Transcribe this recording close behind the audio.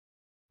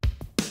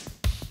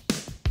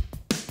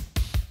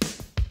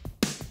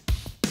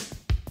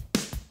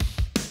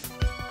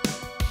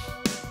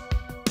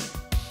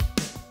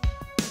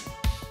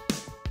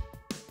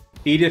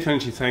EDF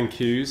Energy Thank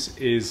Yous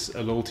is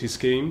a loyalty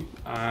scheme,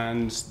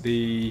 and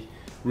the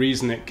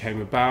reason it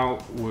came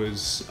about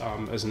was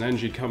as an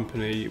energy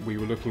company we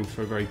were looking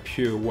for a very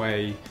pure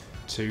way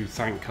to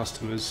thank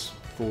customers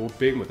for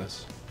being with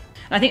us.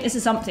 I think this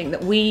is something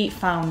that we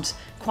found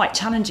quite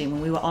challenging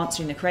when we were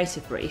answering the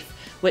creative brief,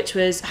 which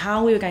was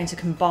how we were going to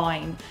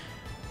combine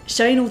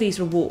showing all these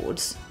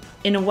rewards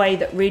in a way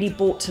that really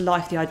brought to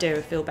life the idea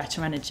of Feel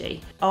Better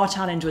Energy. Our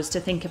challenge was to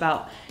think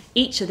about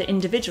each of the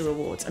individual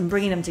rewards and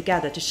bringing them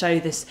together to show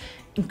this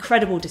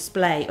incredible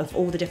display of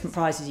all the different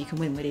prizes you can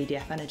win with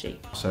EDF Energy.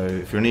 So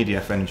if you're an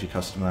EDF Energy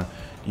customer,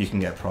 you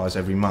can get a prize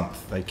every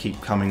month. They keep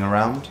coming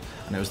around,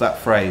 and it was that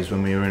phrase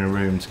when we were in a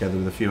room together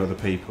with a few other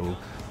people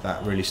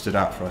that really stood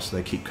out for us.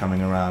 They keep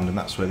coming around, and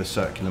that's where the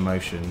circular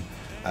motion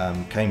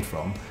came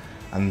from.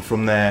 And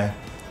from there,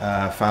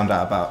 found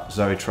out about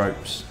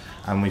Zoetropes,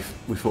 and we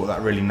thought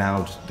that really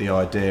nailed the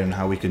idea and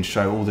how we can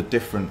show all the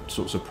different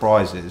sorts of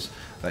prizes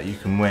that you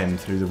can win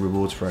through the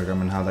rewards program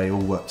and how they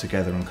all work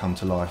together and come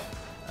to life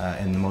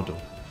in the model.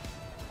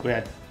 We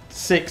had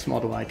 6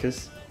 model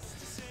makers,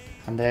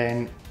 and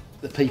then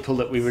the people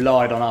that we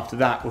relied on after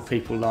that were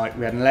people like,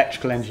 we had an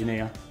electrical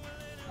engineer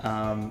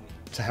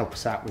to help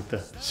us out with the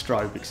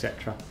strobe,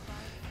 etc.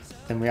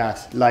 Then we had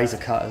laser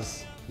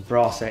cutters,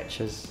 brass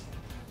etchers,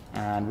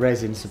 and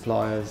resin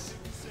suppliers,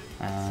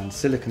 and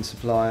silicon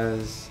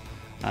suppliers,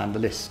 and the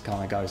list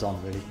kind of goes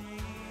on really.